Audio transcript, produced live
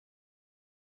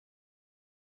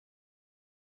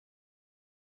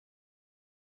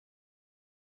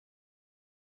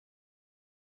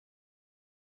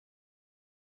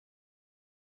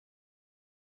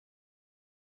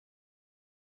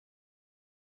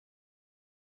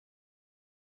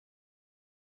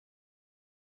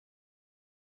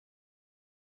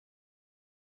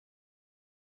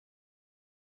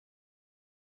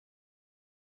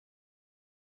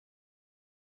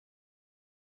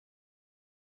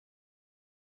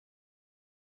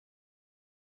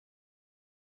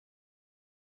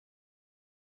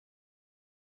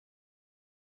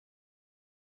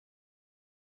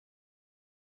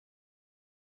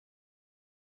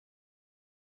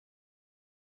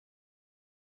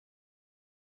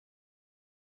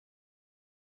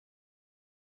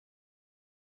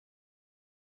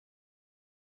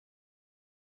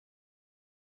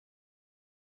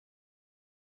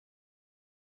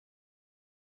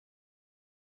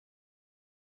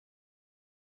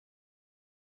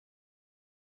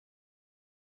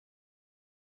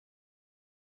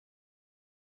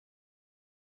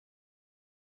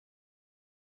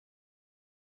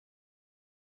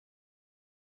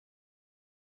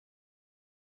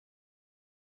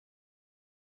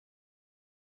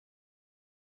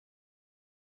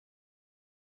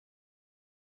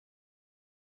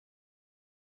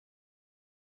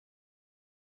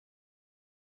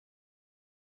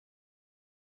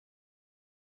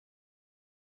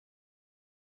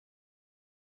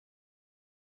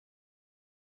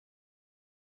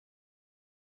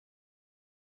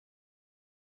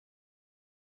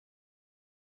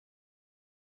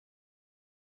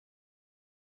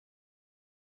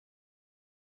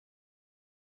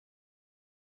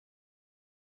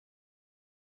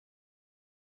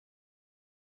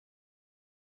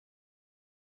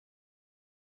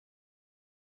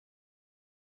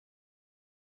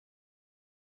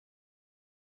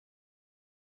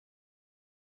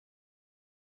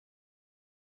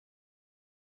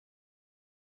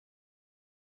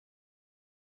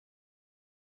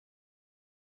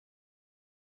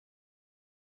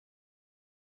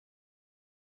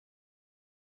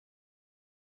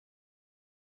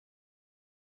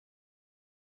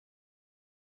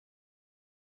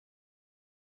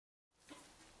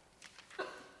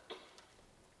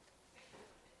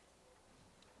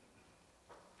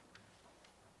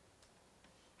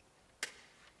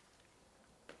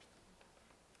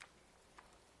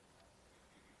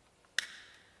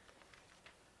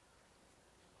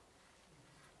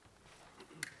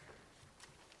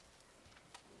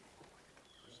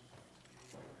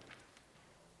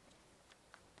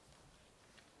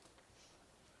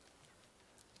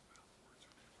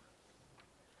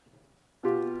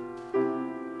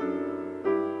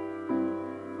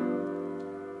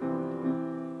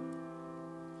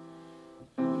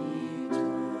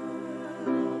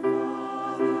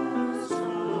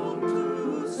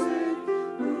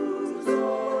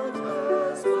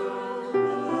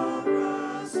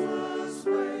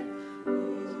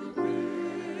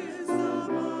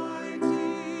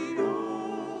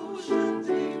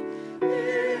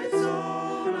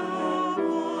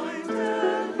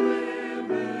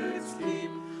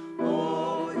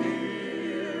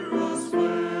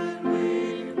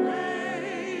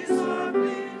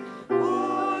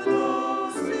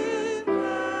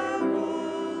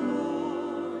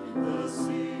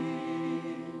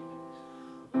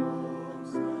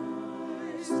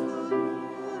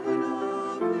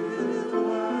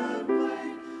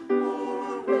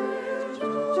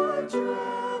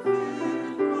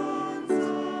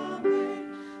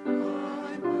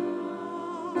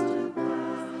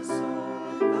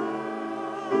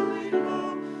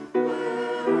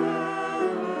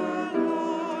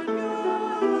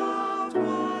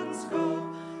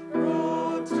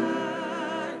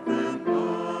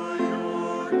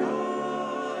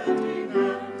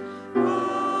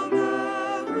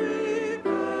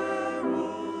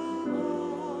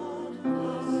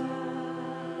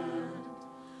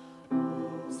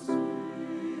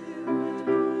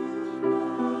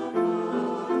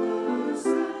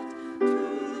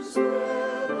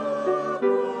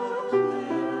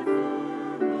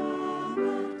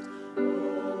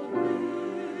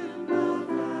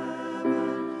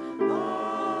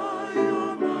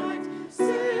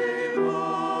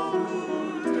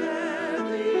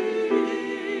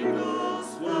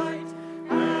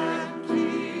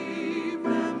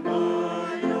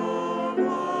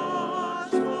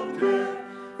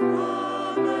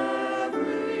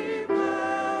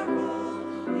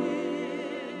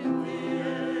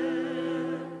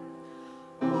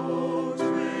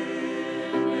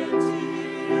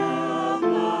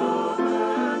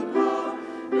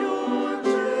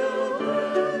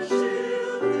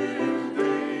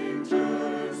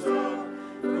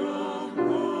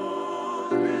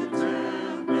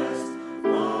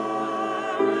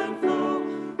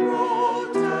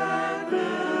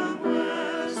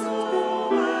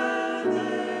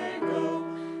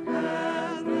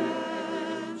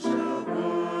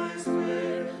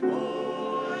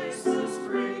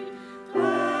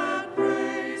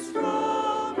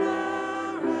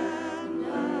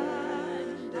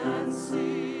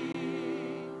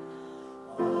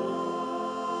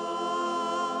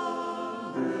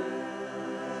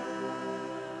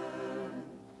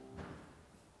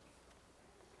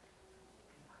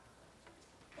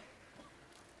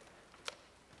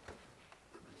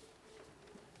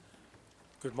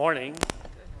Good morning.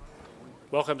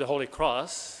 Welcome to Holy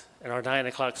Cross and our 9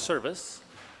 o'clock service.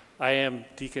 I am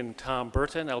Deacon Tom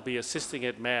Burton. I'll be assisting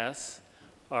at Mass.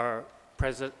 Our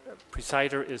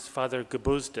presider is Father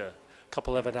Gabuzda. A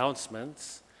couple of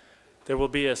announcements. There will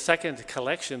be a second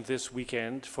collection this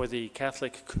weekend for the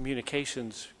Catholic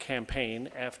Communications campaign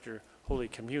after Holy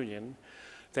Communion.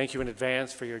 Thank you in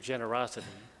advance for your generosity.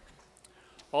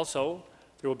 Also,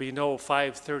 there will be no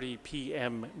 5:30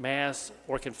 p.m. Mass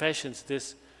or confessions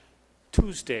this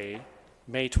Tuesday,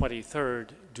 May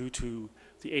 23rd, due to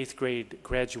the 8th grade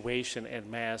graduation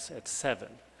and Mass at 7.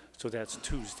 So that's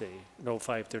Tuesday, no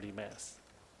 5:30 Mass.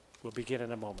 We'll begin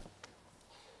in a moment.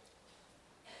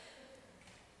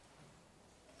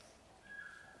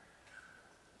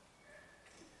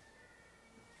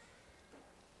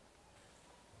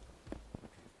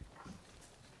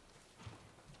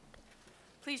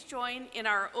 Please join in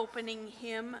our opening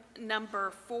hymn,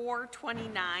 number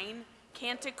 429,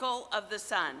 Canticle of the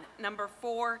Sun, number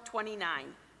 429.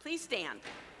 Please stand.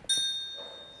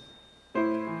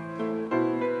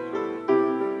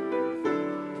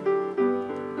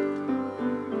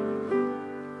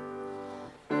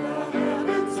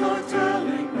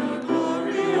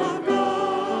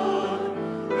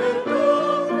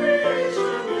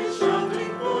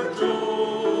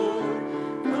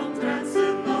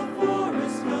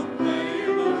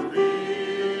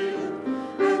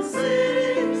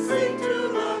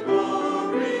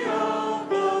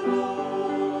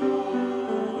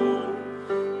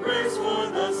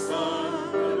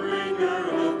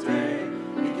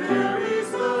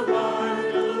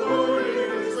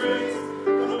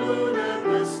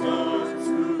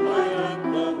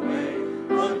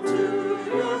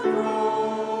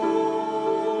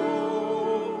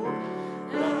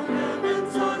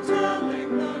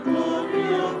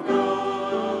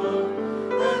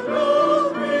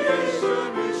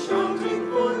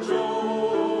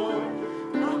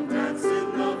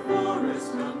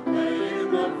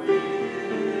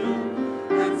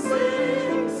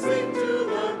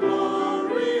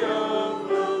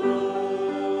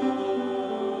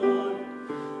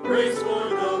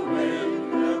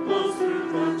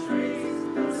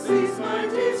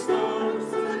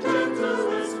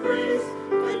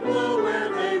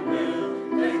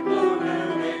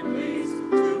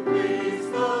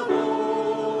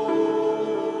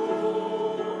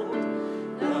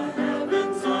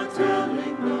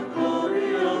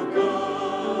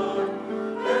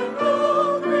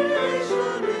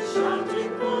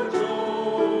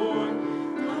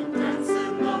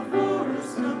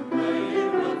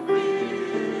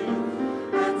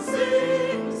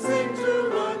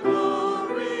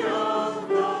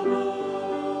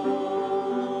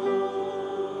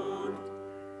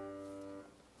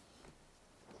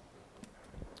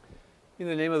 In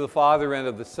the name of the Father, and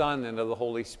of the Son, and of the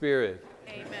Holy Spirit.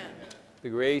 Amen. The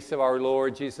grace of our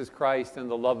Lord Jesus Christ, and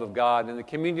the love of God, and the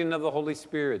communion of the Holy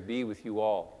Spirit be with you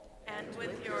all. And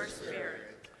with your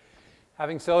spirit.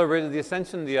 Having celebrated the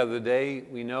Ascension the other day,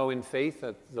 we know in faith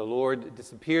that the Lord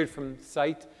disappeared from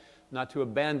sight, not to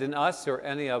abandon us or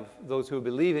any of those who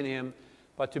believe in him,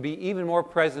 but to be even more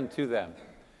present to them.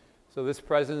 So this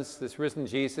presence, this risen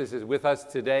Jesus, is with us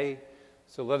today.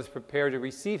 So let us prepare to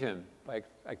receive him by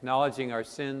acknowledging our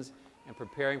sins and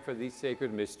preparing for these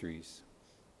sacred mysteries.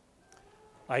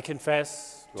 I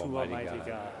confess to Almighty Almighty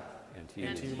God and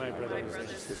and to you, my brothers and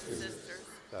sisters,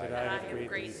 that I have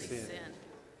greatly sinned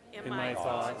in my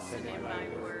thoughts and in my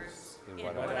words, in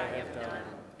what I have done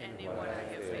and in what I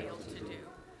have failed to do.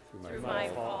 Through my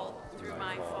fault,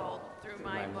 through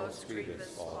my most grievous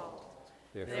fault.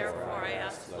 Therefore I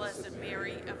ask Blessed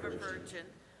Mary, ever Virgin,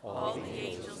 all the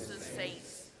angels and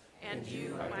saints, and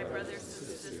you, my brothers and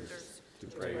sisters, to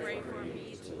pray for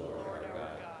me to the Lord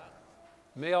our God.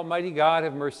 May Almighty God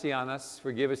have mercy on us,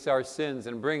 forgive us our sins,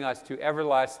 and bring us to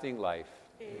everlasting life.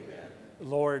 Amen.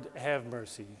 Lord, have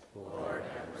mercy. Lord,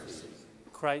 have mercy.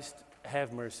 Christ,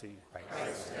 have mercy.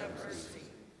 Christ, have mercy.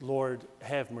 Lord,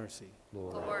 have mercy.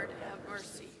 Lord, have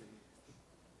mercy.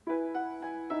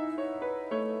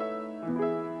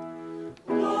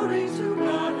 Glory to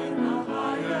God in the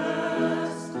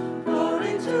highest.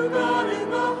 Glory to God in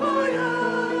the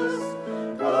highest.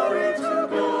 Glory to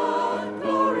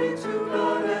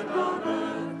God and on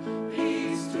earth.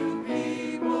 Peace to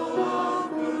people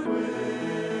of good will.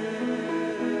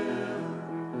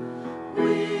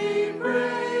 We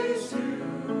praise you.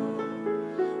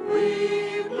 We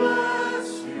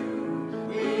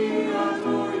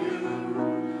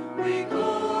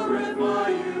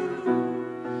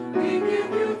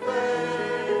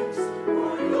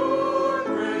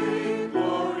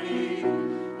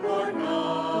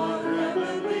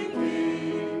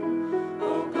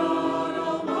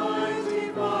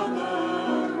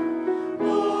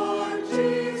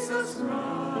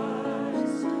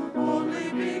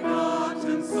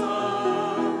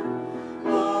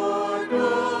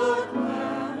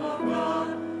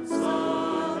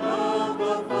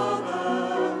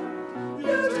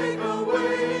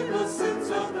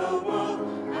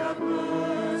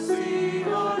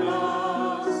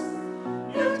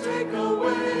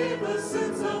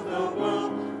sins of the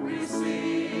world,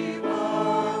 receive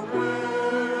our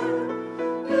prayer.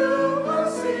 You are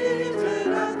seated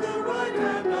at the right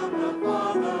hand of the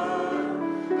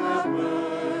Father. Have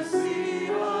mercy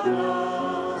on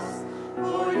us.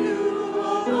 For you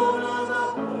alone are the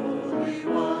Holy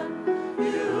One.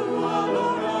 You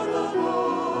alone are the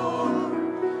Lord.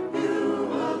 You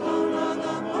alone are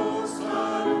the Most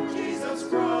High, Jesus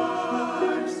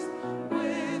Christ.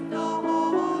 With the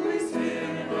Holy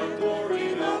Spirit, the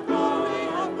glory of God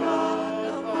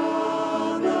the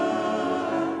Father.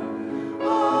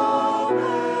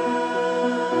 Amen.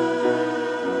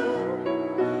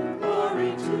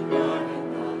 Glory to God in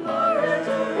the highest.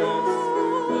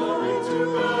 Glory to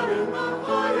God in the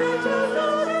highest.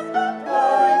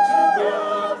 Glory to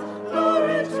God.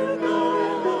 Glory to God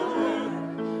in the earth.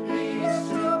 Peace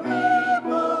to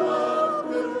people of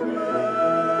the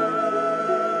world.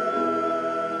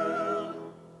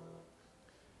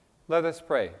 Let us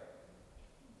pray.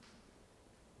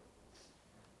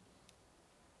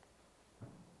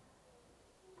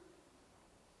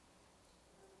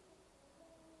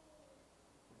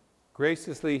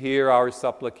 Graciously hear our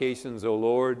supplications, O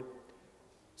Lord,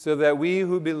 so that we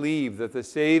who believe that the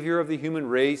Savior of the human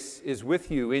race is with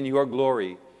you in your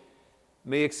glory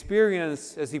may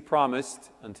experience, as he promised,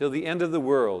 until the end of the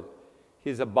world,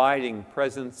 his abiding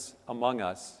presence among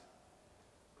us,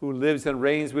 who lives and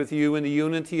reigns with you in the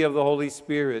unity of the Holy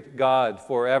Spirit, God,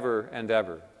 forever and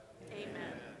ever.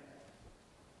 Amen.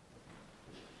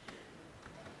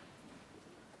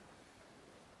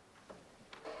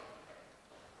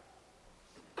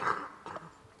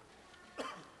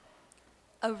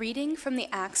 A reading from the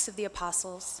Acts of the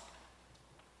Apostles.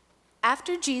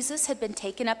 After Jesus had been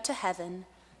taken up to heaven,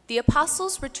 the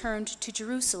apostles returned to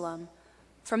Jerusalem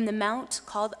from the mount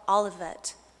called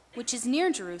Olivet, which is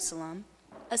near Jerusalem,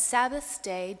 a Sabbath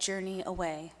day journey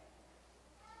away.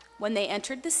 When they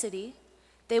entered the city,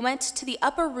 they went to the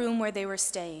upper room where they were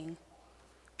staying.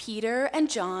 Peter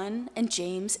and John and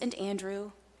James and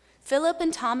Andrew, Philip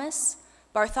and Thomas,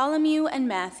 Bartholomew and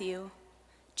Matthew,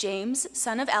 James,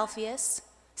 son of Alphaeus,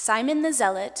 Simon the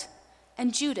Zealot,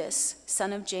 and Judas,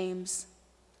 son of James.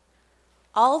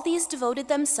 All these devoted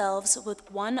themselves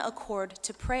with one accord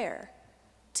to prayer,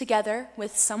 together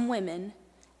with some women,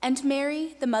 and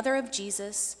Mary, the mother of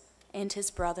Jesus, and his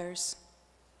brothers.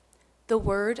 The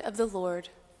word of the Lord.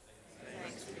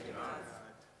 Thanks be to God.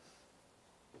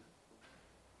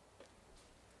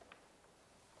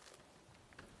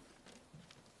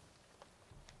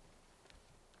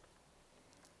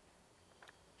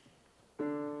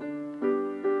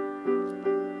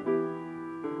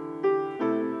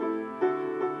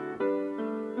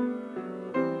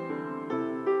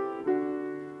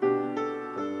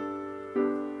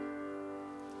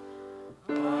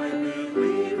 I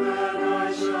believe that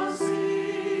I shall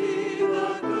see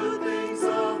the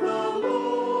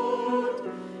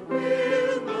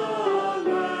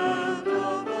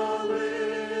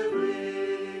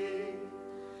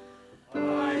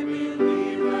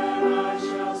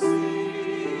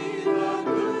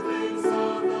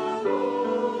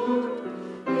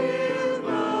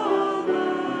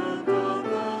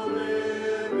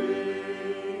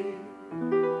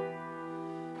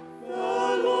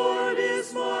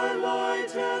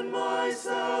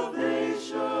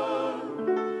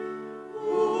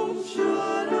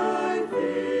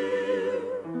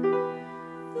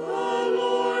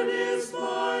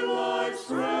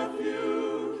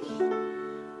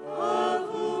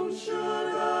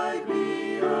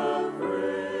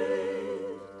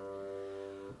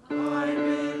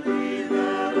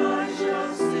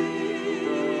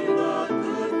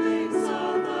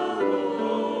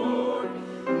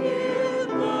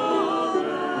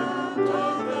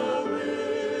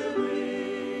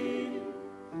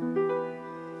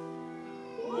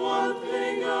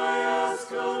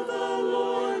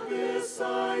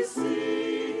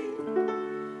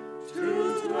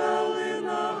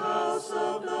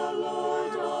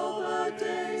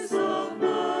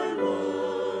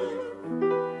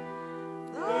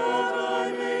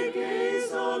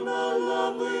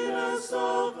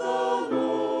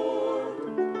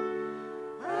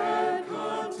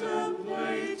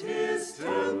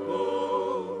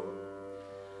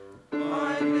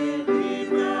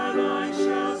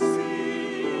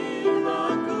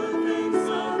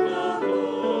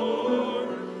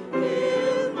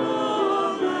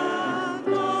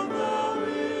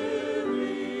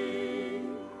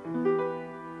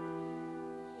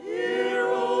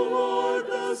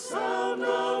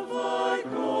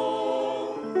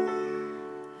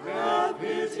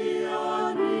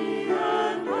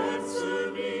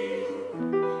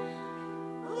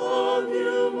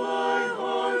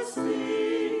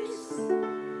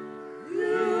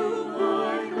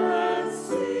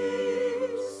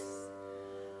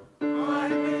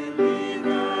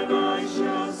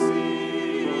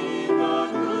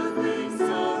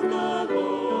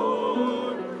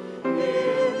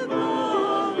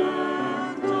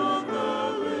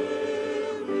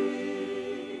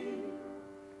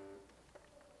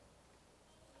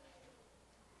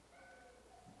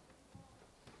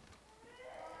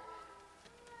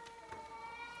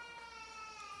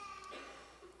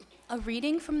A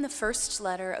reading from the first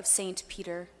letter of St.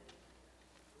 Peter.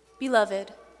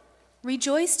 Beloved,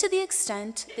 rejoice to the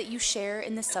extent that you share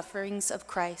in the sufferings of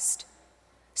Christ,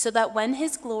 so that when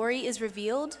his glory is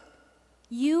revealed,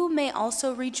 you may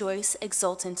also rejoice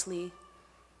exultantly.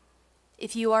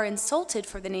 If you are insulted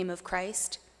for the name of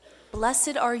Christ,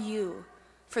 blessed are you,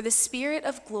 for the Spirit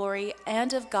of glory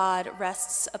and of God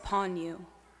rests upon you.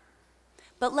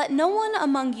 But let no one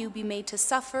among you be made to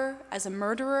suffer as a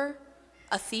murderer,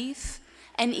 a thief,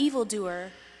 an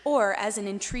evildoer, or as an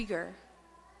intriguer.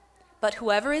 But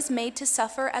whoever is made to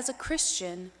suffer as a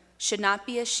Christian should not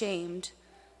be ashamed,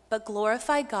 but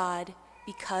glorify God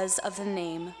because of the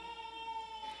name.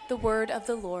 The word of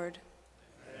the Lord.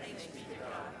 Thanks be to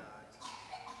God.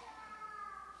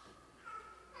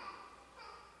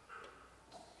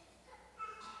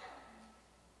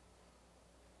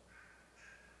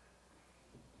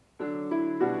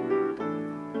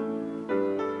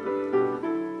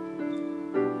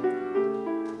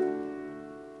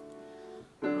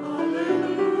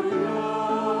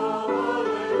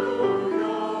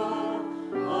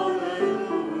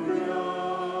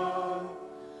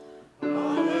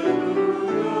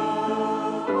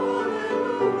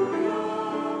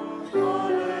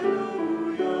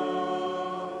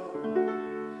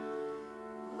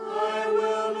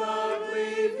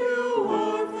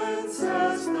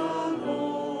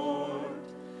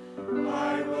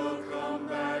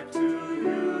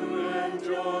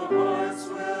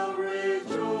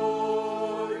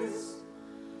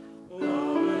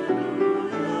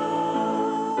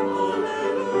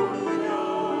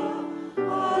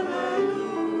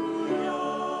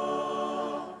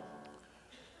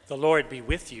 The Lord be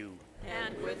with you.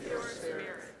 And with your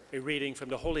spirit. A reading from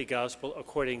the Holy Gospel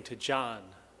according to John.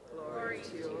 Glory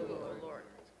to you, O Lord.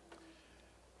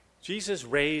 Jesus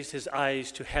raised his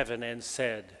eyes to heaven and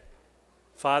said,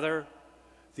 Father,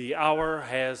 the hour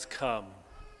has come.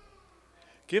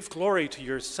 Give glory to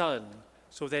your Son,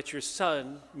 so that your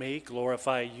Son may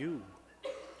glorify you,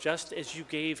 just as you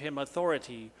gave him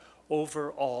authority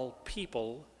over all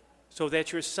people, so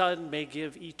that your Son may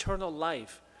give eternal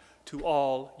life to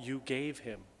all you gave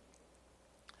him.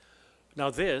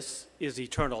 Now this is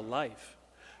eternal life,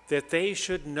 that they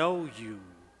should know you,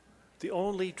 the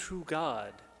only true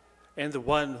God, and the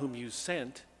one whom you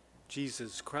sent,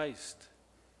 Jesus Christ.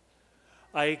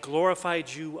 I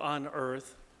glorified you on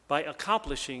earth by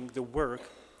accomplishing the work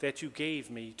that you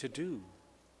gave me to do.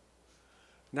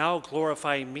 Now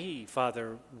glorify me,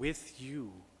 Father, with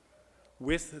you,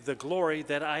 with the glory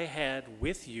that I had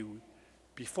with you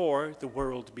before the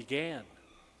world began.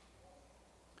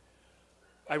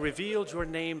 I revealed your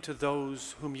name to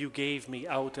those whom you gave me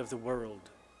out of the world.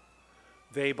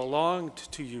 They belonged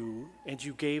to you, and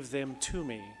you gave them to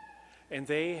me, and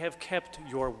they have kept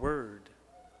your word.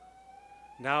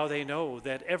 Now they know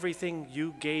that everything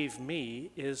you gave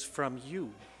me is from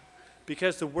you,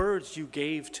 because the words you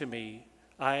gave to me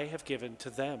I have given to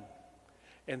them,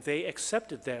 and they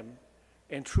accepted them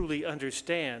and truly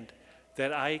understand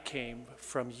that I came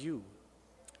from you,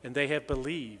 and they have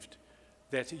believed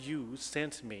that you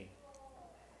sent me.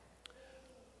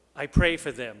 I pray for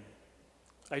them.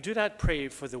 I do not pray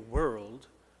for the world,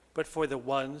 but for the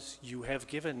ones you have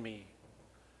given me,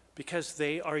 because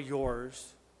they are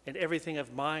yours, and everything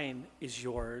of mine is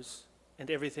yours,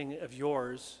 and everything of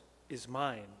yours is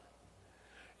mine.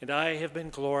 And I have been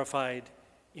glorified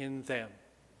in them.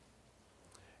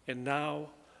 And now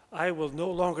I will no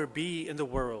longer be in the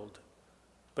world,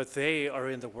 but they are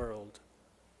in the world,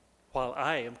 while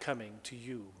I am coming to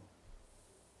you.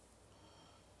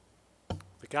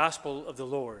 The Gospel of the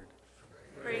Lord.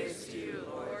 Praise to you,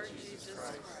 Lord Jesus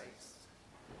Christ.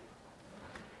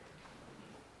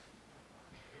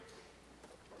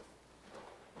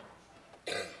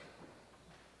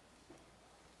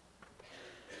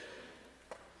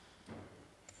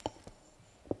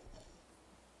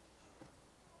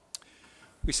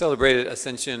 We celebrated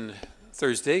Ascension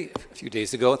Thursday, a few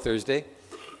days ago, Thursday.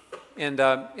 And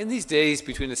in these days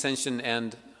between Ascension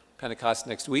and Pentecost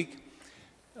next week,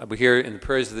 we hear in the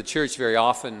prayers of the church very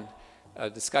often a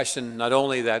discussion not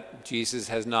only that Jesus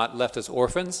has not left us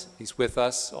orphans, he's with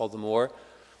us all the more,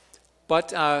 but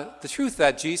the truth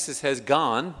that Jesus has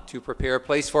gone to prepare a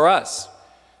place for us.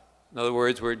 In other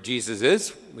words, where Jesus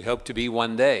is, we hope to be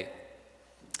one day.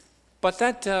 But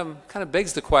that kind of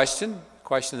begs the question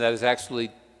that is actually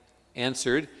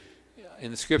answered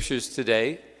in the scriptures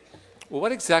today. Well,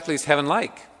 what exactly is heaven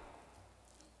like?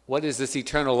 What is this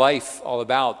eternal life all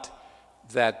about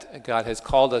that God has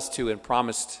called us to and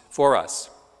promised for us?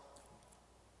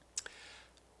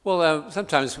 Well,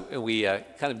 sometimes we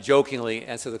kind of jokingly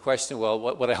answer the question, well,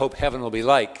 what I hope heaven will be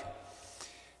like.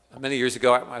 Many years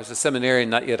ago, I was a seminarian,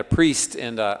 not yet a priest,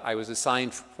 and I was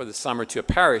assigned for the summer to a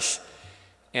parish,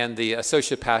 and the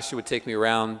associate pastor would take me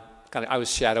around. I was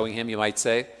shadowing him, you might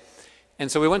say. And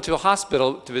so we went to a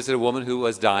hospital to visit a woman who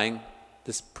was dying.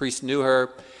 This priest knew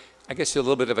her. I guess she's a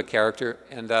little bit of a character.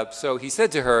 And so he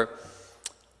said to her,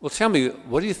 well, tell me,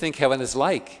 what do you think heaven is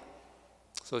like?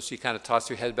 So she kind of tossed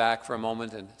her head back for a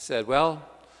moment and said, well,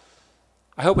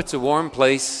 I hope it's a warm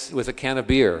place with a can of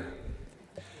beer.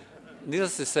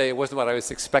 Needless to say, it wasn't what I was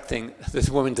expecting this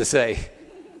woman to say.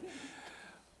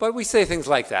 But we say things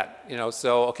like that,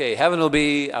 so, okay, heaven will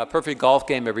be a perfect golf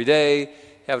game every day.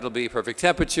 Heaven will be perfect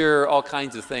temperature, all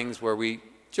kinds of things where we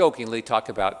jokingly talk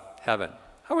about heaven.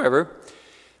 However,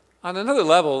 on another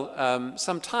level,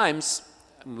 sometimes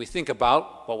when we think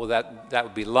about what will that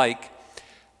would be like,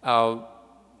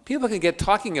 people can get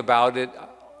talking about it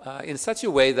in such a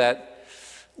way that,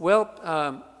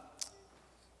 well,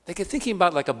 they get thinking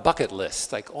about like a bucket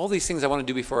list, like all these things I want to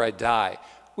do before I die,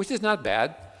 which is not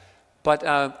bad, but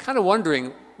kind of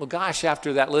wondering, well, gosh,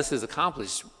 after that list is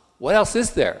accomplished, what else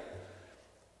is there?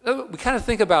 We kind of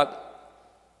think about,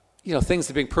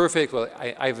 things being perfect. Well,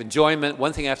 I have enjoyment,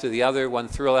 one thing after the other, one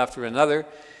thrill after another.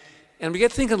 And we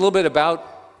get thinking a little bit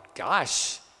about,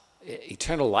 gosh,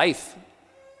 eternal life.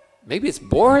 Maybe it's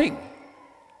boring.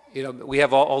 We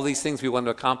have all these things we want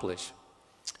to accomplish.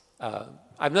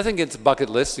 I have nothing against bucket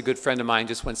lists. A good friend of mine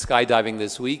just went skydiving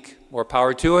this week. More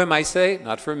power to him, I say.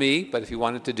 Not for me, but if he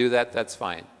wanted to do that, that's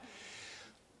fine.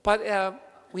 But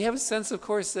we have a sense, of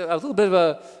course, a little bit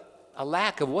of a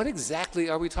lack of what exactly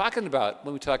are we talking about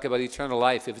when we talk about eternal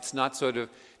life, if it's not sort of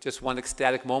just one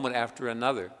ecstatic moment after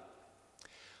another.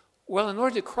 Well, in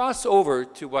order to cross over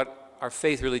to what our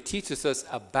faith really teaches us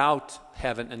about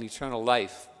heaven and eternal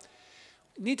life,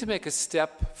 we need to make a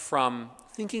step from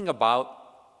thinking about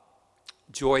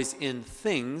joys in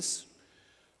things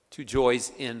to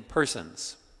joys in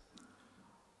persons.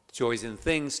 Joys in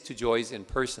things to joys in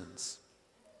persons.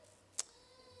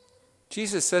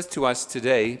 Jesus says to us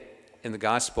today in the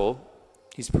gospel,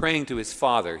 he's praying to his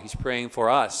Father. He's praying for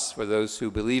us, for those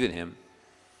who believe in him.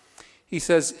 He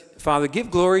says, Father, give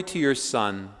glory to your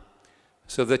Son,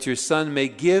 so that your Son may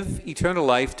give eternal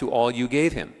life to all you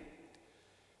gave him.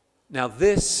 Now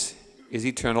this is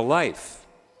eternal life,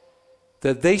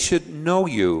 that they should know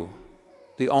you,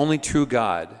 the only true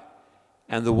God,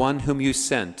 and the one whom you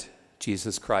sent,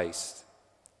 Jesus Christ.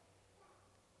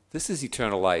 This is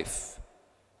eternal life,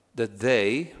 that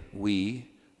we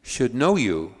should know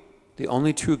you, the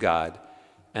only true God,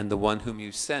 and the one whom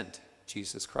you sent,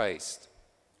 Jesus Christ.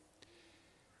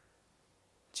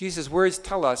 Jesus' words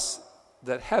tell us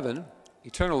that heaven,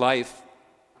 eternal life,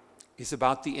 is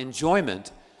about the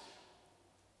enjoyment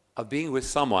of being with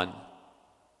someone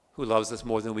who loves us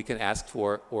more than we can ask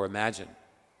for or imagine.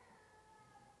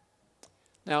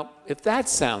 Now, if that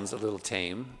sounds a little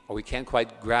tame, or we can't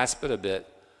quite grasp it a bit,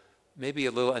 maybe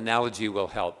a little analogy will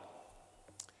help.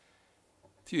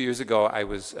 A few years ago, I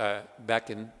was back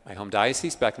in my home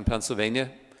diocese, back in Pennsylvania.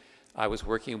 I was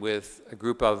working with a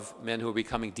group of men who were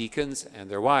becoming deacons and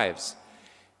their wives.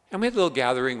 And we had a little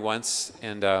gathering once,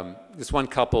 and this one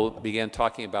couple began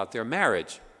talking about their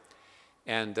marriage.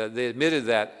 And they admitted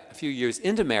that a few years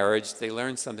into marriage, they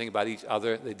learned something about each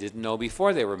other they didn't know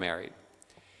before they were married.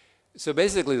 So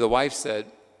basically, the wife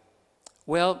said,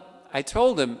 well, I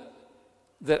told him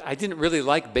that I didn't really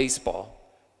like baseball,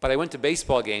 but I went to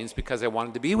baseball games because I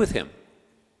wanted to be with him.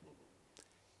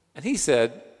 And he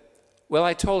said, well,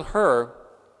 I told her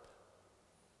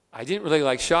I didn't really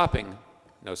like shopping,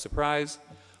 no surprise,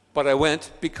 but I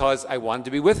went because I wanted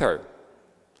to be with her.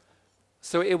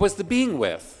 So it was the being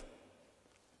with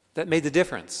that made the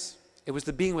difference. It was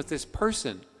the being with this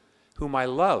person whom I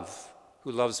love,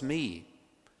 who loves me,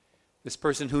 this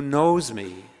person who knows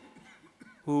me,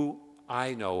 who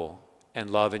I know and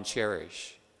love and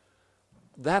cherish.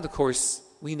 That, of course,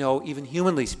 we know, even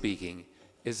humanly speaking,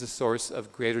 is a source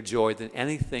of greater joy than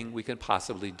anything we can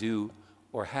possibly do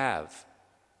or have.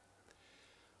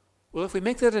 Well, if we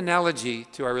make that analogy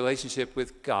to our relationship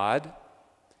with God,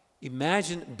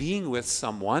 imagine being with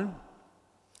someone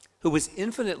who is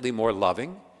infinitely more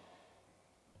loving,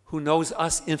 who knows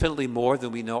us infinitely more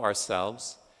than we know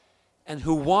ourselves, and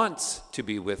who wants to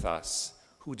be with us,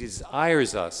 who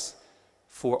desires us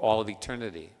for all of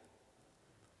eternity.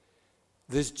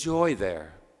 There's joy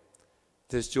there.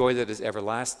 There's joy that is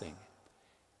everlasting.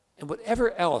 And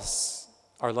whatever else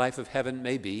our life of heaven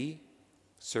may be,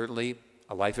 certainly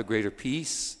a life of greater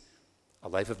peace, a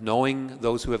life of knowing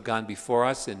those who have gone before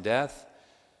us in death,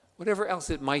 whatever else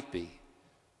it might be,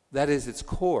 that is its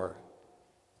core,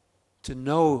 to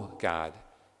know God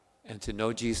and to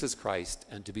know Jesus Christ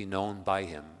and to be known by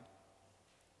him.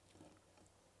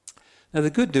 Now, the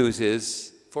good news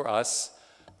is, for us,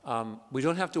 we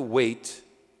don't have to wait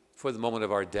for the moment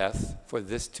of our death for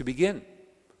this to begin.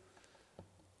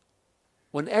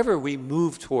 Whenever we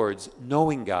move towards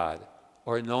knowing God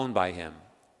or known by Him,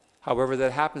 however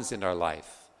that happens in our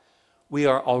life, we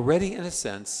are already, in a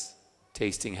sense,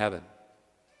 tasting heaven.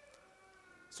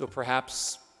 So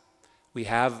perhaps we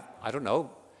have, I don't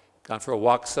know, gone for a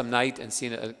walk some night and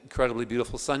seen an incredibly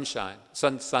beautiful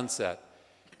sunset,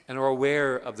 and are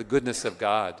aware of the goodness of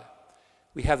God.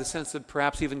 We have the sense of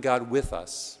perhaps even God with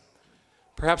us.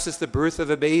 Perhaps it's the birth of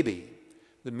a baby,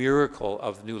 the miracle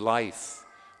of new life.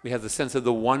 We have the sense of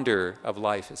the wonder of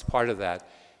life as part of that.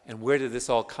 And where did this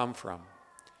all come from?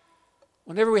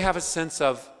 Whenever we have a sense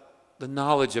of the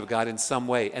knowledge of God in some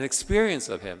way, an experience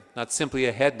of Him, not simply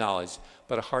a head knowledge,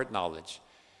 but a heart knowledge,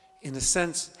 in a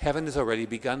sense, heaven has already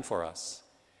begun for us.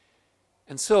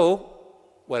 And so,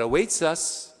 what awaits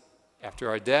us after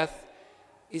our death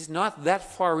is not that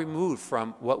far removed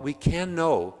from what we can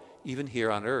know even here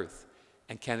on earth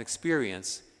and can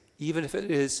experience, even if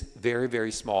it is very,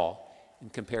 very small in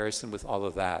comparison with all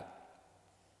of that.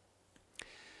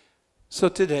 So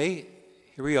today,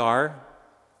 here we are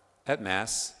at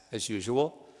Mass, as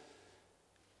usual.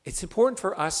 It's important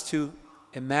for us to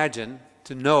imagine,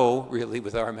 to know, really,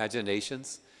 with our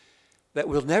imaginations, that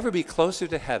we'll never be closer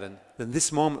to heaven than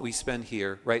this moment we spend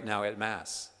here right now at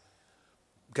Mass.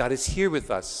 God is here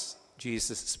with us.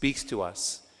 Jesus speaks to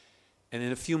us. And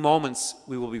in a few moments,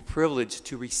 we will be privileged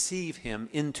to receive Him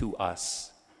into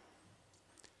us.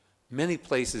 Many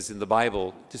places in the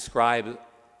Bible describe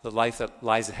the life that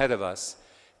lies ahead of us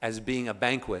as being a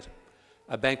banquet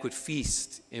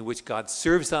feast in which God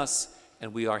serves us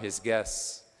and we are His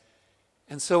guests.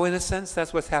 And so, in a sense,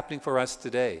 that's what's happening for us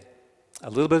today. A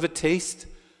little bit of a taste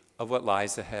of what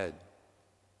lies ahead.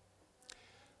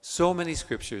 So many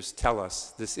scriptures tell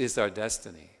us this is our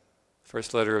destiny.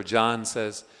 First letter of John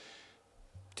says,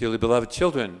 "Dearly beloved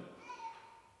children,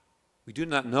 we do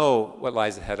not know what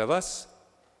lies ahead of us.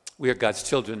 We are God's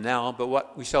children now, but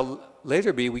what we shall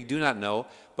later be, we do not know.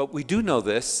 But we do know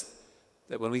this,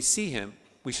 that when we see Him,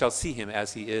 we shall see Him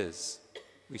as He is.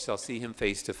 We shall see Him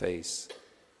face to face."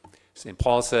 St.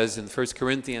 Paul says in 1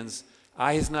 Corinthians,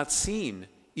 "Eye has not seen,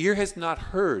 ear has not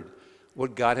heard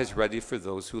what God has ready for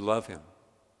those who love Him."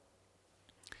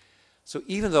 So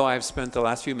even though I've spent the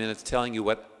last few minutes telling you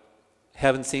what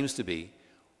heaven seems to be,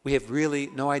 we have really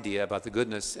no idea about the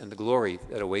goodness and the glory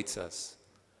that awaits us.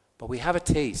 But we have a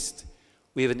taste,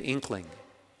 we have an inkling,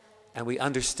 and we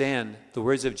understand the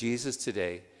words of Jesus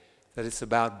today, that it's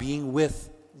about being with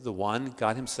the one,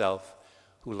 God Himself,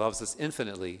 who loves us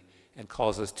infinitely and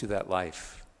calls us to that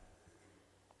life.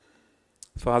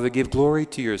 Father, give glory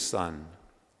to your Son,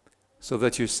 so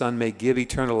that your Son may give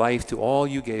eternal life to all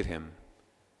you gave Him.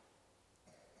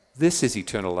 This is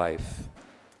eternal life,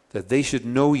 that they should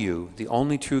know you, the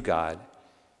only true God,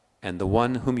 and the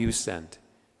one whom you sent,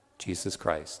 Jesus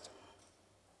Christ.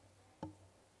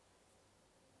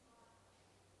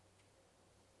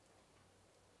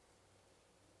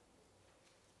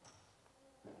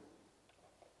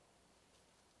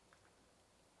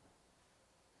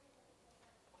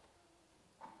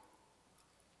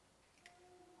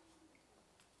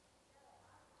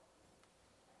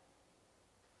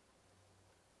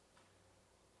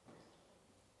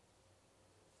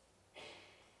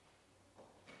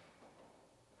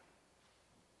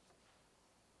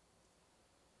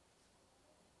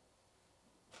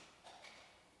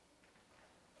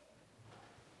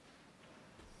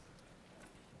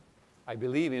 I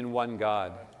believe in one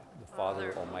God, the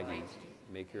Father Almighty,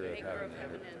 maker of heaven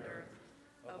and earth,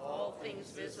 of all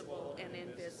things visible and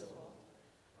invisible.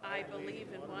 I believe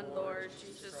in one Lord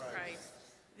Jesus Christ,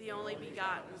 the only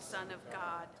begotten Son of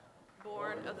God,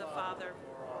 born of the Father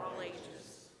for all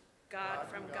ages, God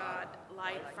from God,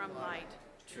 light from light,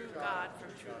 true God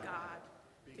from true God,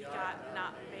 begotten,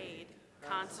 not made,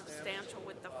 consubstantial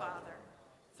with the Father.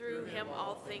 Through Him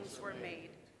all things were made.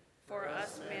 For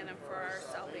us men and for our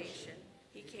salvation,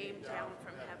 He came down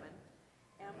from heaven,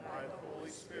 and by the Holy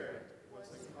Spirit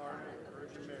was incarnate of the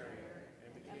Virgin Mary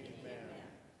and became man.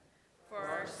 For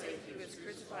our sake He was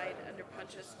crucified under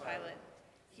Pontius Pilate.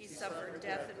 He suffered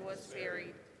death and was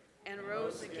buried, and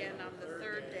rose again on the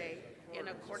third day in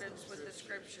accordance with the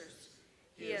Scriptures.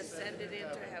 He ascended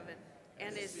into heaven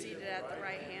and is seated at the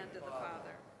right hand of the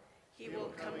Father. He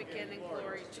will come again in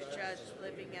glory to judge the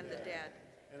living and the dead,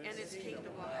 and His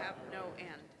kingdom will have no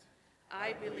end.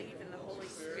 I believe in the Holy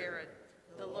Spirit,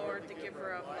 the Lord, the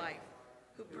giver of life,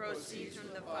 who proceeds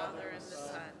from the Father and the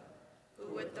Son,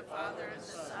 who with the Father and the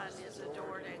Son is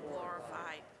adored and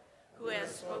glorified, who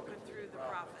has spoken through the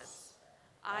prophets.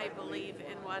 I believe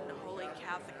in one holy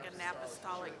Catholic and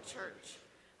Apostolic Church.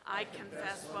 I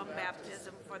confess one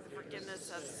baptism for the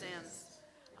forgiveness of sins.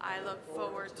 I look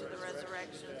forward to the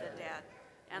resurrection of the dead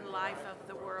and life of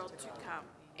the world to come.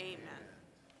 Amen.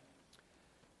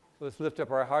 Let's lift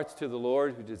up our hearts to the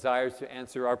Lord who desires to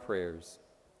answer our prayers.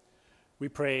 We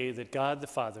pray that God the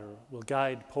Father will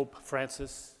guide Pope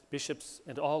Francis, bishops,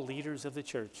 and all leaders of the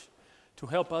Church to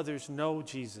help others know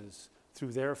Jesus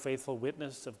through their faithful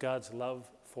witness of God's love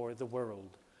for the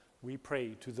world. We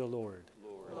pray to the Lord.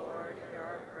 Lord, hear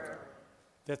our prayer.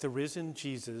 That the risen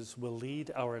Jesus will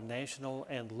lead our national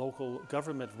and local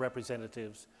government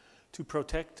representatives to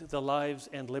protect the lives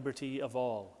and liberty of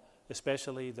all,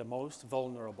 especially the most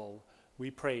vulnerable.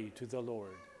 We pray to the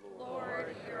Lord.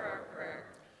 Lord, hear our prayer.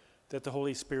 That the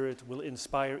Holy Spirit will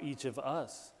inspire each of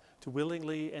us to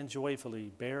willingly and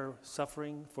joyfully bear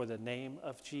suffering for the name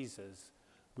of Jesus.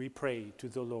 We pray to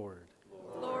the Lord.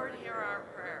 Lord, hear our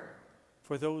prayer.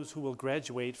 For those who will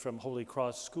graduate from Holy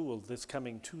Cross School this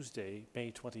coming Tuesday,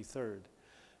 May 23rd,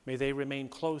 may they remain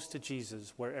close to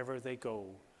Jesus wherever they go.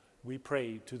 We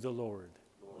pray to the Lord.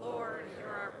 Lord, hear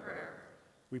our prayer.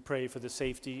 We pray for the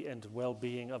safety and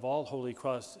well-being of all Holy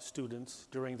Cross students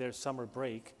during their summer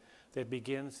break that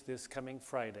begins this coming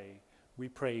Friday. We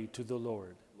pray to the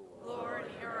Lord. Lord,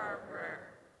 hear our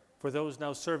prayer. For those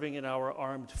now serving in our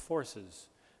armed forces,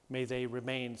 may they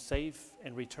remain safe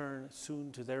and return soon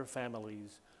to their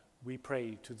families. We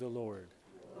pray to the Lord.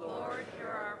 Lord, hear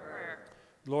our prayer.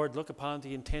 Lord, look upon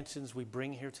the intentions we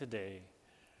bring here today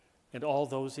and all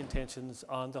those intentions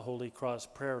on the Holy Cross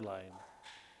prayer line.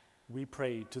 We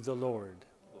pray to the Lord.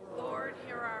 Lord,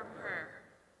 hear our prayer.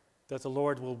 That the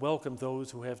Lord will welcome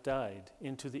those who have died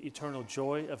into the eternal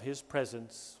joy of his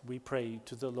presence. We pray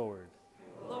to the Lord.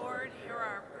 Lord, hear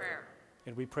our prayer.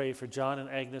 And we pray for John and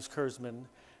Agnes Kurzman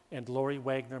and Lori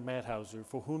Wagner Mathauser,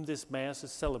 for whom this Mass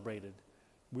is celebrated.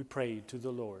 We pray to the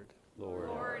Lord.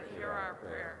 Lord, hear our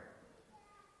prayer.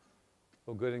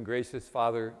 O good and gracious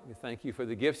Father, we thank you for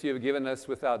the gifts you have given us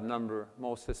without number,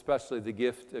 most especially the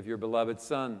gift of your beloved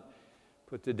Son,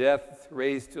 put to death,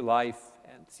 raised to life,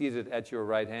 and seated at your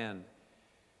right hand.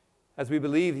 As we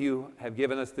believe you have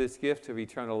given us this gift of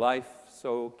eternal life,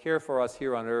 so care for us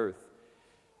here on earth.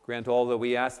 Grant all that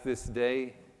we ask this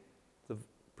day, the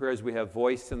prayers we have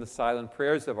voiced in the silent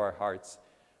prayers of our hearts,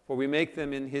 for we make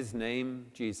them in his name,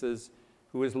 Jesus,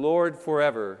 who is Lord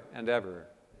forever and ever.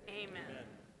 Amen.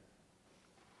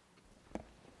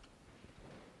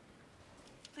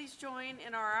 Please join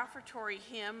in our offertory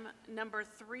hymn, number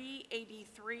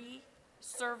 383,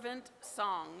 Servant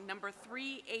Song, number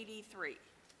 383.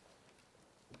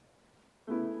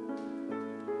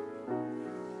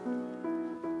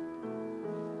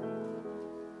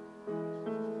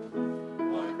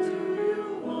 What do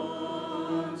you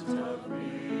want of me,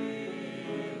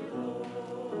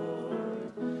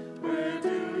 Lord? Where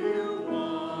do you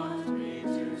want me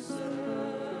to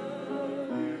serve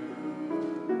you?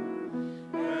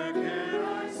 Where can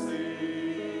I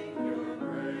sing your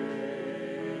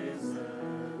praises?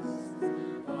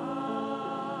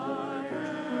 I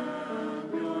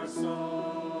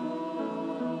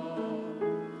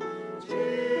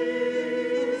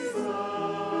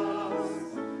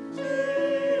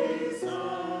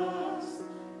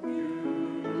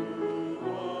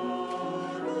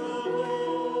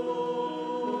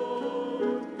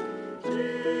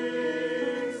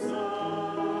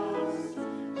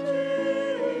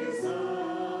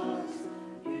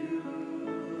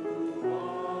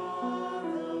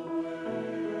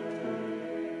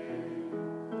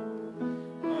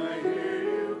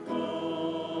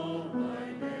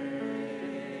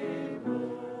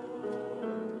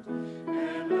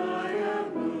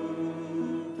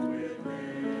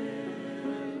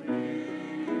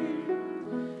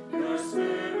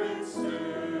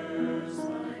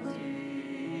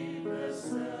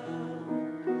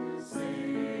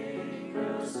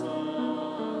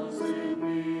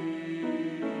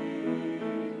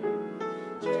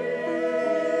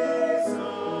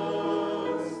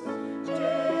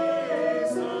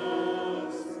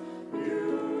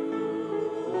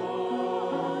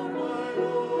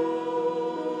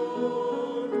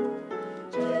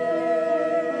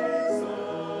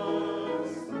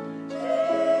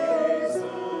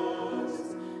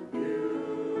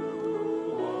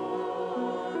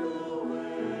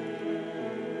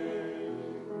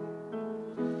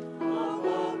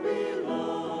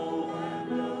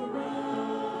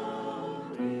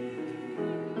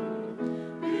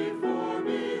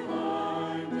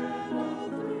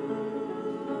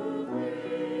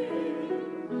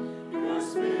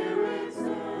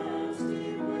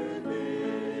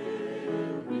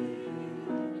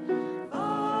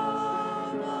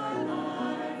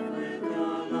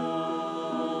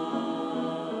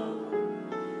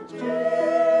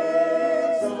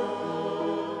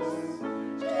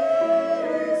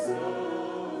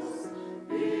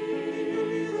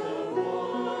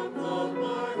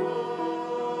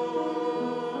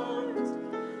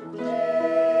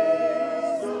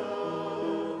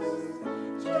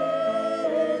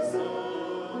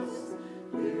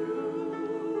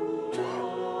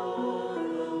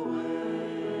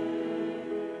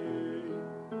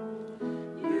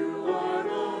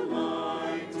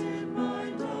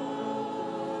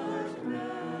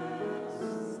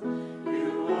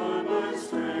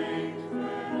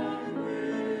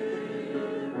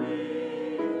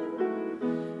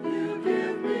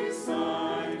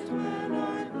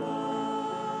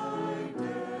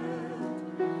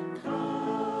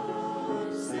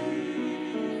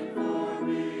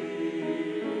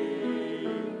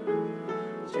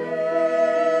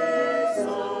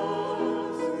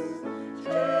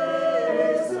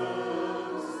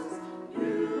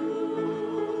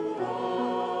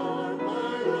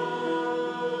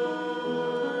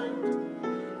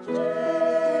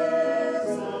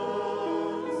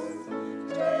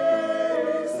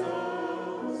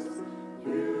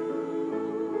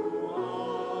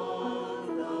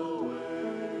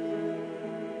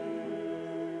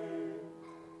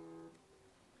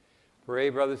Pray,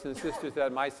 brothers and sisters,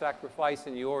 that my sacrifice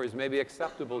and yours may be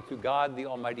acceptable to God, the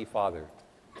Almighty Father.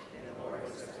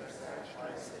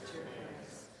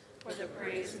 For the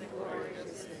praise and glory of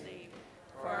his name,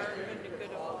 for our good and the good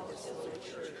of all his holy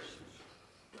church.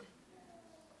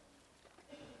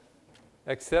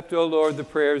 Accept, O Lord, the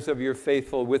prayers of your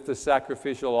faithful with the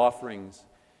sacrificial offerings,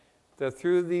 that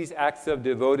through these acts of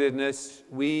devotedness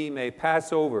we may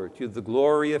pass over to the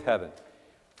glory of heaven.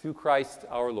 Through Christ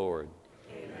our Lord.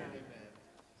 Amen.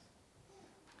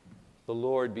 The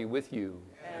Lord be with you.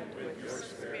 And with your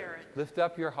spirit. Lift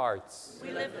up your hearts.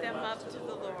 We lift them up to the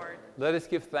Lord. Let us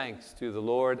give thanks to the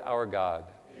Lord our God.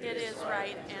 It is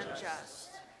right and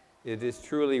just. It is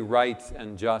truly right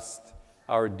and just,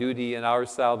 our duty and our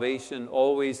salvation,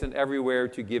 always and everywhere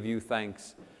to give you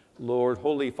thanks, Lord,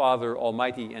 Holy Father,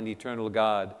 Almighty and eternal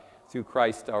God, through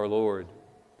Christ our Lord.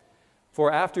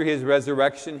 For after his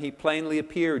resurrection, he plainly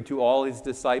appeared to all his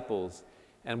disciples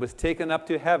and was taken up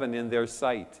to heaven in their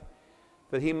sight,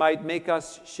 that he might make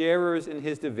us sharers in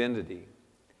his divinity.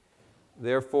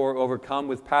 Therefore, overcome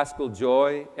with paschal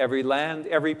joy, every land,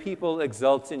 every people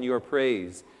exults in your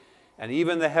praise, and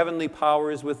even the heavenly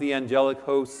powers with the angelic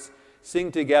hosts sing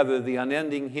together the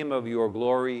unending hymn of your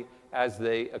glory as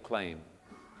they acclaim.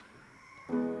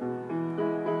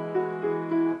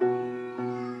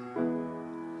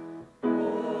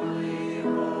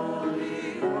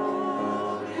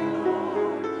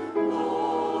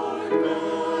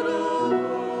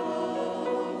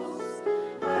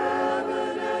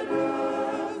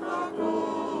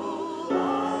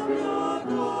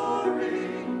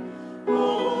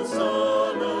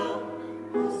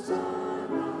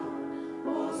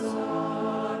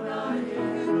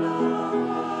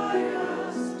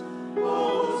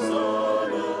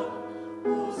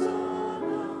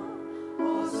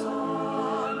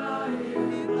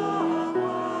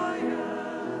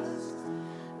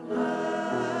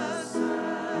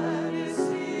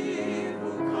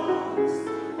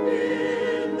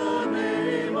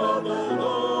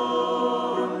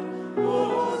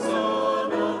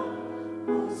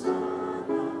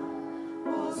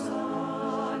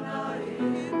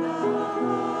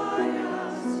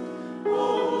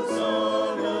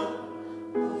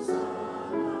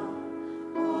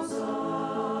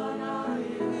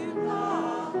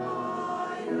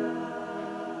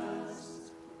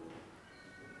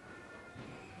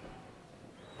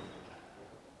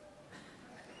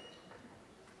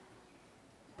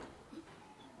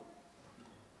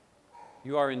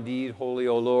 You are indeed holy,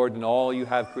 O Lord, and all you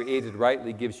have created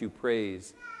rightly gives you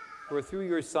praise. For through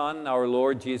your Son, our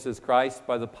Lord Jesus Christ,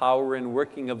 by the power and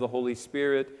working of the Holy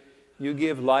Spirit, you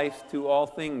give life to all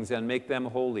things and make them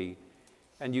holy.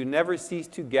 And you never cease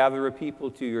to gather a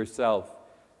people to yourself,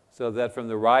 so that from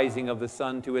the rising of the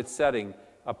sun to its setting,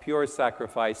 a pure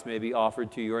sacrifice may be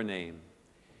offered to your name.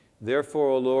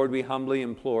 Therefore, O Lord, we humbly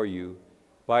implore you,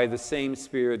 by the same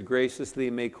Spirit, graciously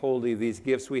make holy these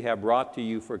gifts we have brought to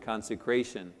you for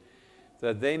consecration,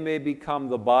 that they may become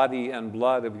the body and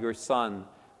blood of your Son,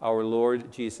 our Lord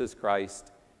Jesus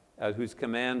Christ, at whose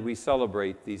command we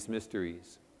celebrate these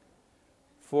mysteries.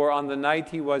 For on the night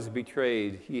he was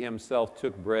betrayed, he himself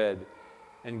took bread,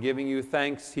 and giving you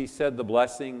thanks, he said the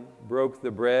blessing, broke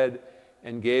the bread,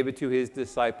 and gave it to his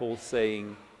disciples,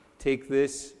 saying, "Take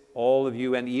this, all of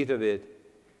you, and eat of it,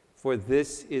 for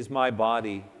this is my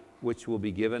body, which will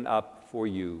be given up for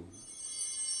you."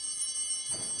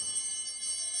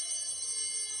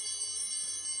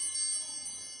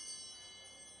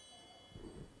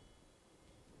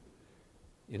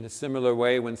 In a similar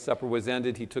way, when supper was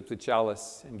ended, he took the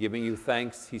chalice, and giving you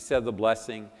thanks, he said the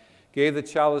blessing, gave the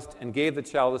chalice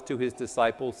to his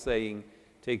disciples, saying,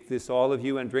 "Take this, all of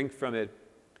you, and drink from it,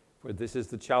 for this is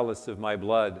the chalice of my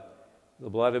blood,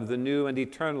 the blood of the new and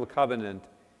eternal covenant,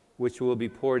 which will be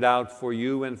poured out for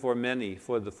you and for many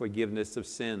for the forgiveness of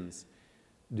sins.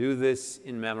 Do this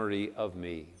in memory of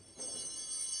me."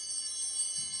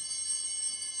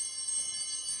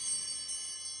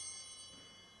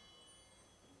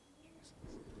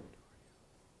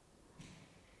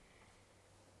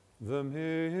 The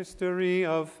mystery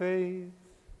of faith.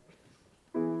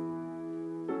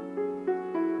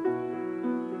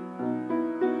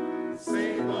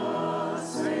 Save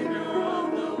us, Savior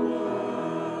of the world.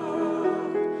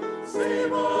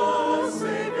 Save us,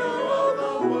 Savior of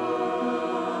the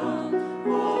world.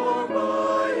 For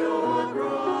by your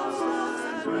cross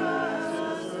and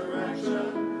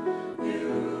resurrection,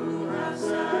 you have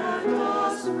set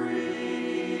us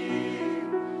free.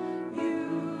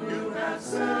 You have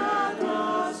set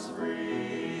us free.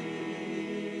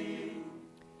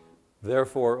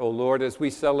 Therefore, O Lord, as we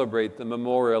celebrate the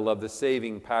memorial of the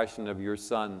saving passion of your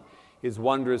Son, his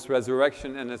wondrous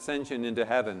resurrection and ascension into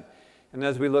heaven. And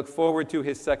as we look forward to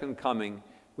his second coming,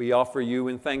 we offer you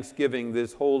in thanksgiving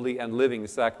this holy and living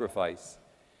sacrifice.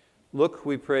 Look,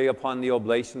 we pray, upon the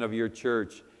oblation of your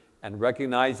church, and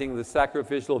recognizing the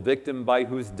sacrificial victim by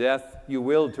whose death you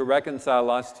willed to reconcile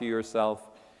us to yourself,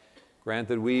 grant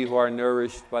that we who are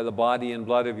nourished by the body and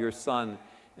blood of your Son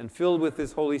and filled with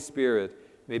his Holy Spirit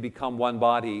may become one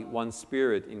body, one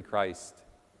spirit in Christ.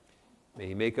 May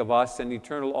he make of us an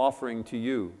eternal offering to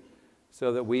you,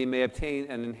 so that we may obtain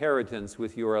an inheritance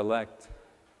with your elect,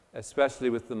 especially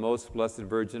with the most blessed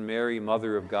Virgin Mary,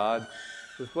 Mother of God,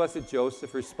 with blessed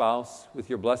Joseph, her spouse, with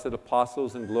your blessed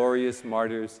apostles and glorious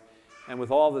martyrs, and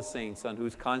with all the saints on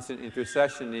whose constant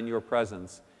intercession in your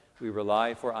presence we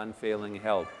rely for unfailing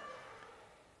help.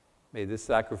 May this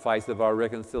sacrifice of our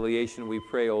reconciliation, we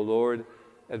pray, O Lord,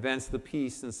 advance the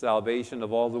peace and salvation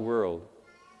of all the world.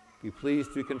 Be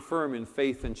pleased to confirm in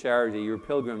faith and charity your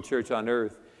pilgrim church on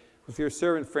earth, with your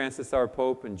servant Francis our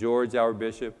Pope and George our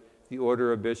Bishop, the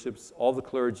order of bishops, all the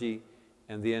clergy,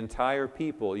 and the entire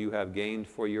people you have gained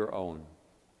for your own.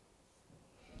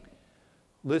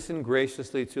 Listen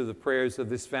graciously to the prayers of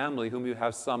this family whom you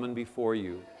have summoned before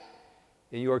you.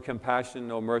 In your compassion,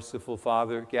 O merciful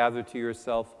Father, gather to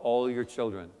yourself all your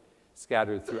children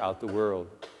scattered throughout the world.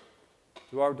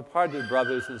 To our departed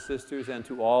brothers and sisters, and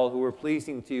to all who were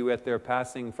pleasing to you at their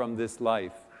passing from this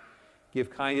life, give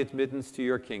kind admittance to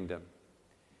your kingdom.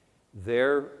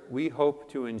 There we hope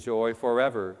to enjoy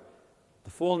forever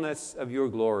the fullness of your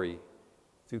glory,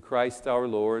 through Christ our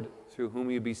Lord, through whom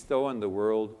you bestow on the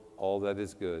world all that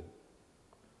is good.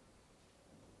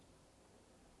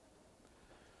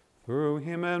 Through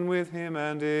him and with him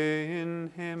and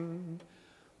in him,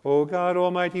 O God,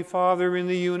 Almighty Father, in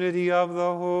the unity of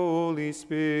the Holy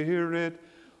Spirit,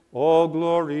 all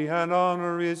glory and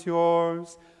honor is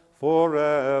yours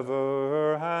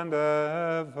forever and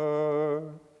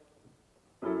ever.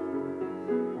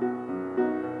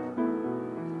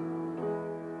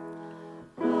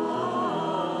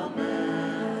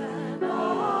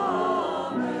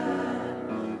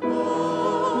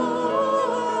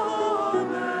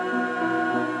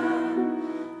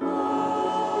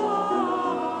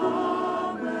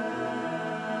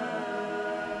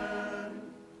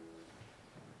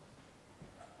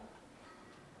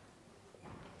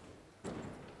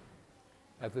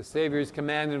 At the Savior's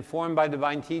command, informed by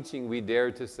divine teaching, we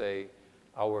dare to say,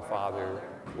 Our Father,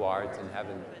 who art in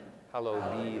heaven, hallowed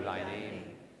be thy name.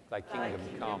 Thy kingdom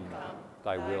come,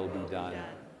 thy will be done,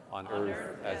 on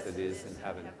earth as it is in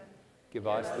heaven. Give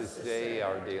us this day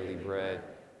our daily bread,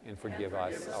 and forgive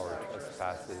us our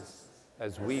trespasses,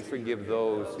 as we forgive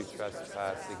those who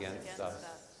trespass against us.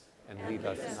 And lead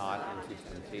us not into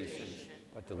temptation,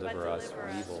 but deliver us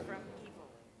from evil.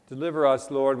 Deliver us,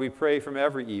 Lord, we pray, from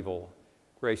every evil.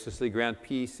 Graciously grant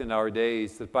peace in our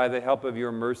days, that by the help of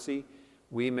your mercy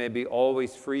we may be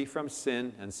always free from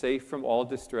sin and safe from all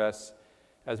distress,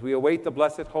 as we await the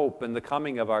blessed hope and the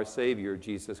coming of our Savior,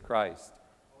 Jesus Christ.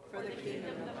 For the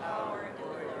kingdom, the power, and the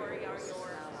glory are yours,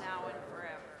 now and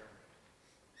forever.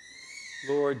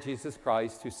 Lord Jesus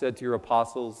Christ, who said to your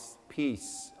apostles,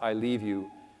 Peace I leave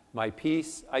you, my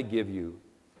peace I give you.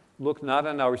 Look not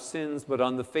on our sins, but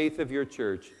on the faith of your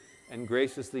church, and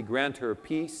graciously grant her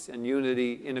peace and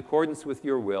unity in accordance with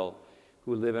your will,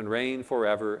 who live and reign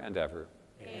forever and ever.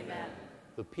 Amen.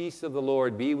 The peace of the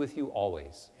Lord be with you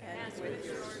always. And with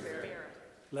your spirit.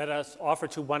 Let us offer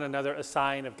to one another a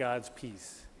sign of God's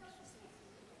peace.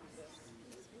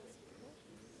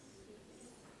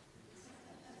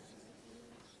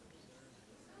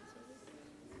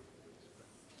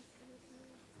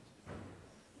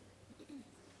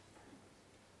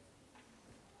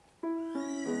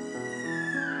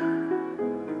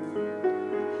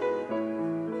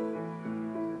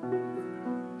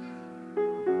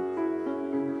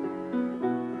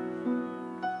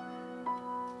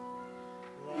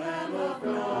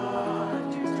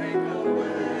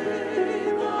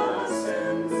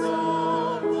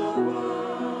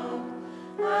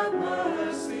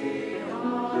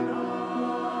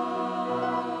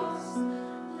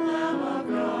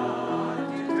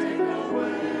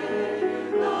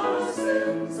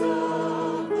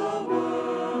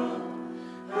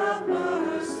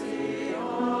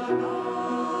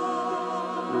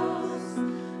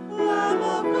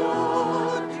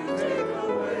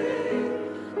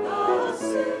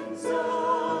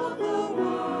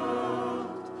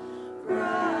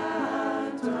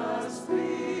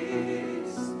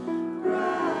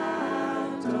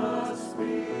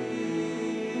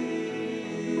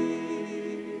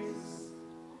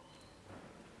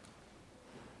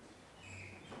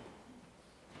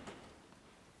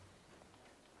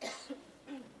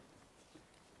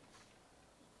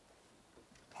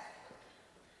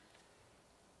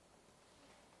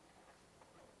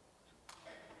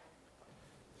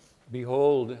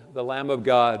 Behold, the Lamb of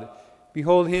God.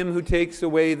 Behold him who takes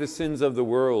away the sins of the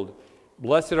world.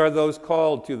 Blessed are those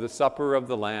called to the supper of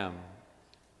the Lamb.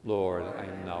 Lord, I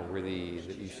am not worthy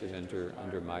that you should enter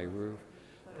under my roof,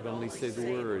 but only say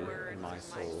the word, and my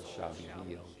soul shall be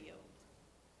healed.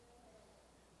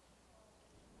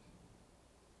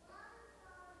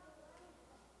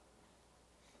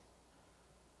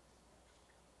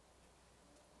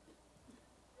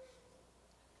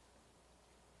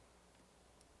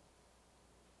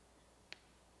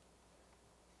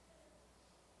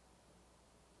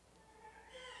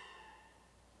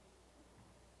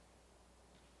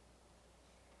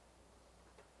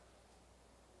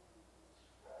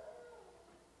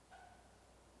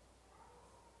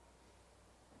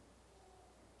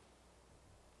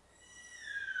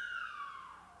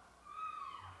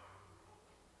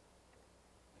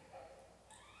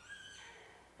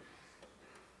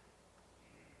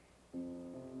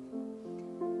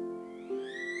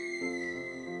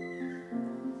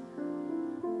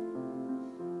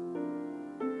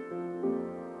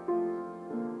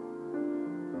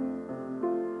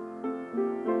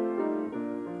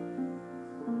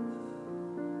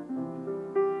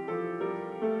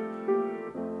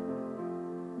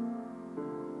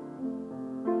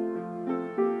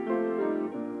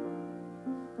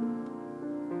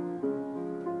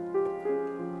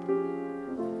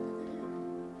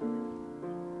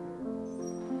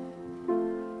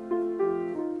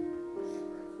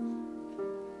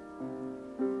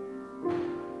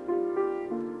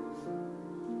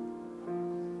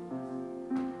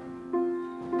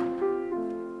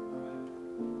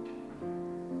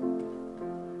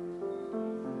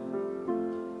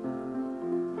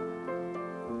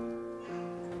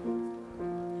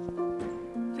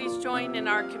 Join in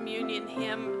our communion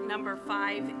hymn number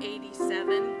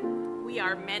 587. We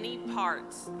are many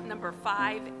parts, number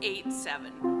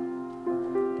 587.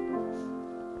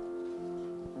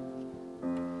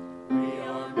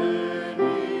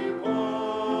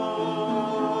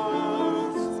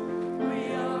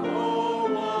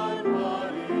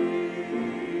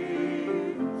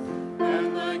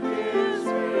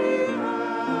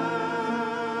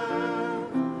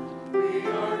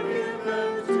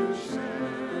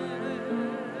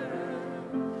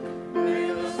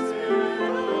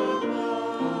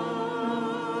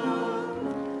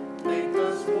 Make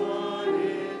us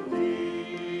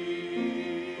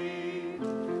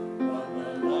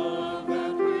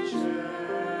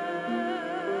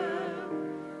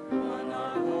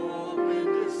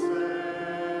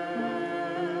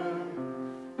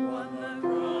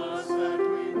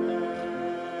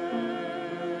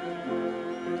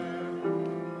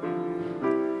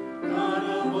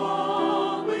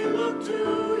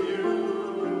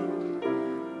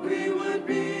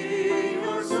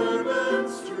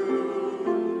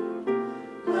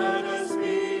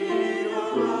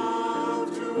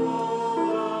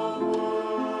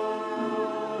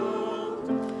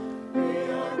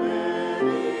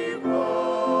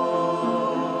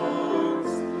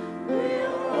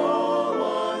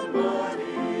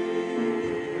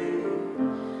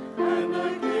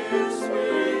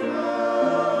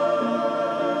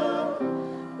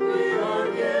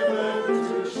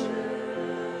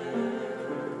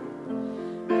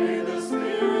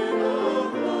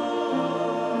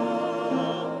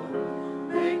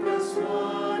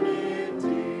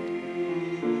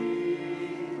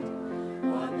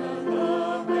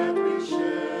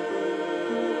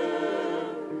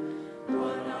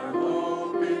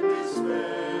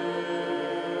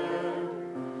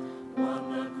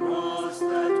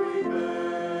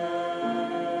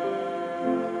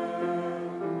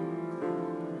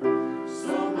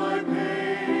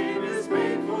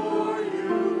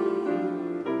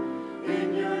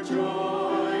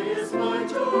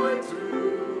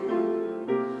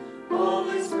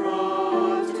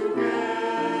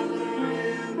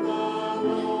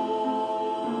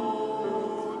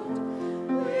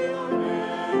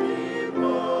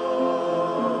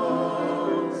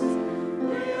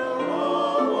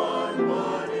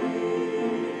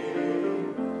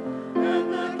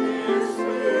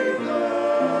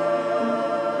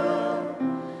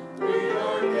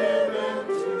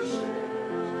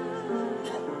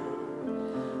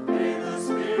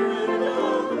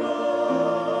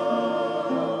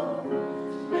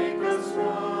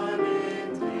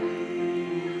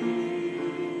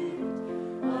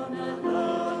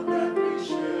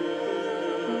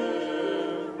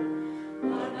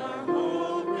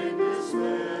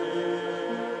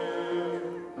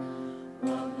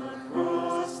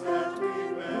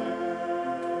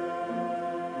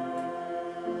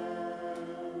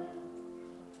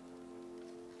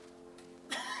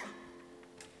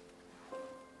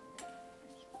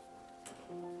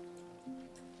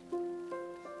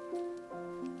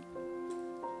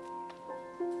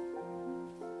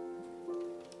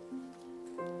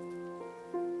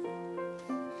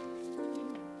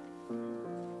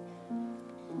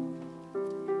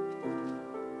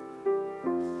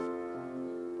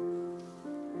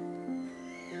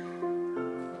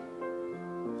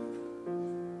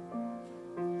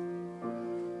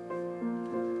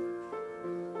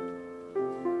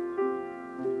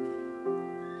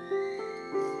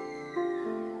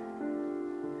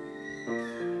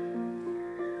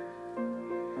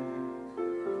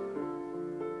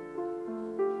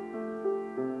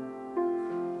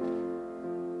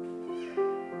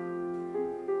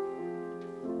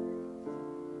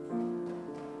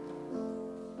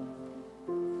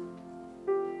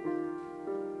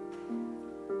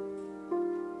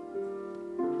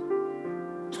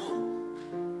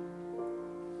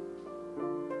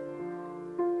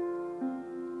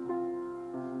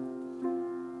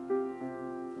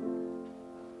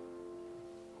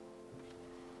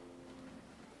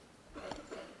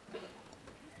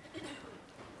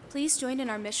Please join in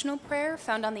our missional prayer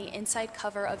found on the inside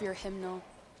cover of your hymnal.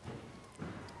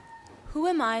 Who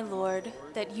am I, Lord,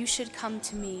 that you should come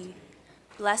to me?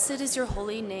 Blessed is your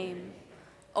holy name.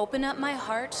 Open up my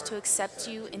heart to accept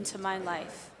you into my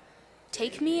life.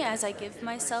 Take me as I give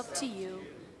myself to you,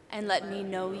 and let me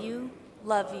know you,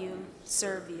 love you,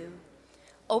 serve you.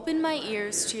 Open my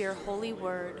ears to your holy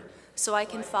word so I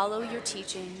can follow your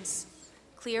teachings.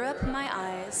 Clear up my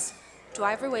eyes,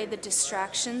 drive away the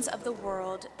distractions of the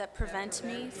world that prevent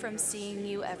me from seeing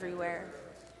you everywhere.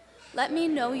 Let me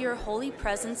know your holy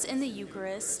presence in the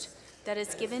Eucharist that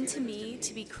is given to me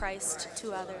to be Christ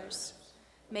to others.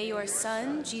 May your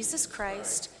Son, Jesus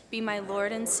Christ, be my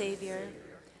Lord and Savior,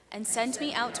 and send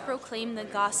me out to proclaim the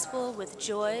gospel with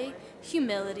joy,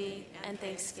 humility, and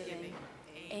thanksgiving.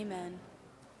 Amen.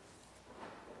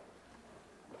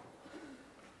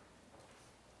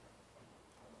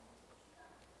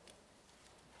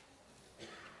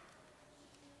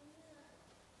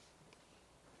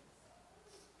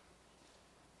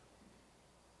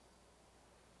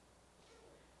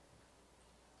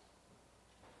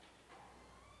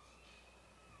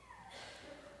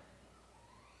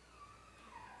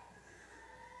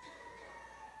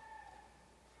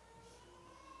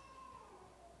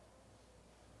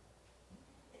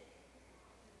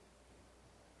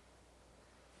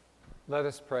 Let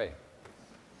us pray.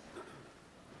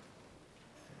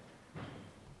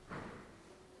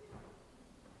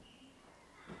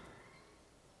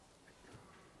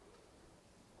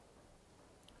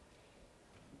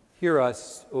 Hear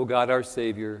us, O God our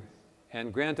Savior,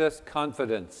 and grant us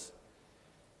confidence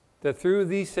that through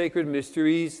these sacred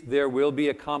mysteries there will be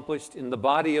accomplished in the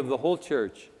body of the whole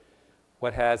Church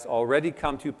what has already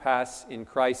come to pass in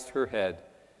Christ her head,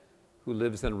 who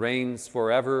lives and reigns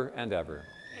forever and ever.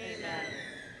 Amen.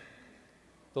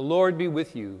 The Lord be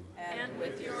with you. And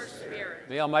with your spirit.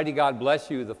 May Almighty God bless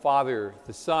you, the Father,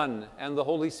 the Son, and the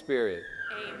Holy Spirit.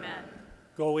 Amen.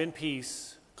 Go in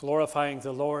peace, glorifying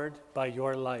the Lord by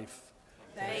your life.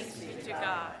 Thanks be to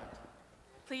God.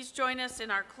 Please join us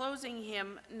in our closing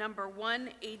hymn, number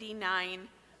 189,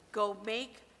 Go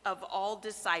Make of All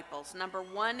Disciples, number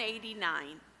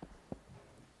 189.